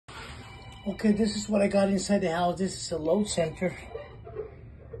Okay, this is what I got inside the house. This is a load center.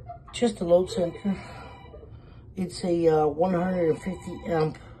 Just a load center. It's a 150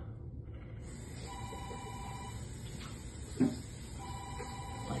 amp.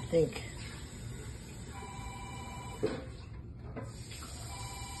 I think.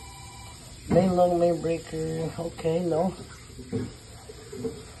 Main lug, main breaker. Okay, no.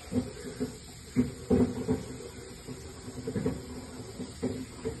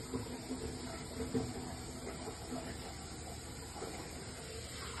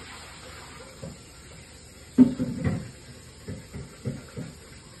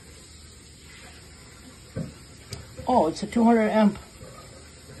 Oh, it's a 200 amp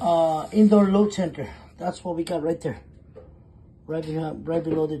indoor load center. That's what we got right there. Right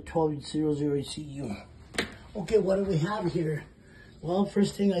below the 1200 ECU. Okay, what do we have here? Well,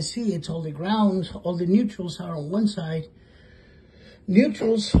 first thing I see, it's all the grounds, all the neutrals are on one side.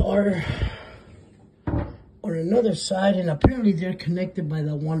 Neutrals are on another side, and apparently they're connected by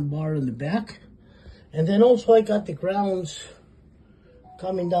the one bar in the back. And then also I got the grounds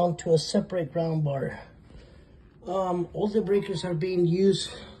coming down to a separate ground bar. All the breakers are being used.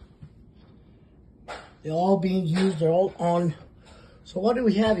 They're all being used, they're all on. So what do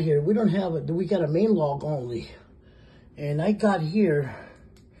we have here? We don't have it, we got a main log only. And I got here,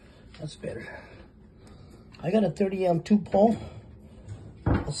 that's better. I got a 30 amp 2-pole,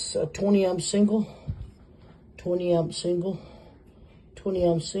 a 20 amp single, 20 amp single, 20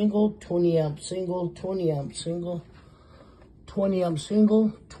 amp single, 20 amp single, 20 amp single, 20 amp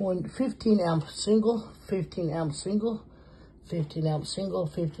single, 15 amp single, 15 amp single, 15 amp single,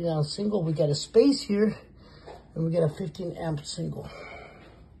 15 amp single. We got a space here, and we got a 15 amp single.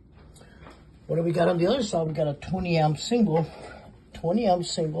 What do we got on the other side? We got a 20 amp single, 20 amp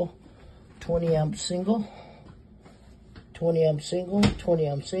single, 20 amp single, 20 amp single, 20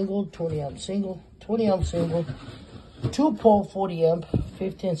 amp single, 20 amp single, 20 amp single, 2-pole 40 amp,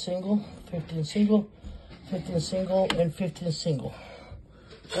 15 single, 15 single, 15 single, and 15 single.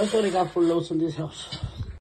 That's what I got for loads in this house.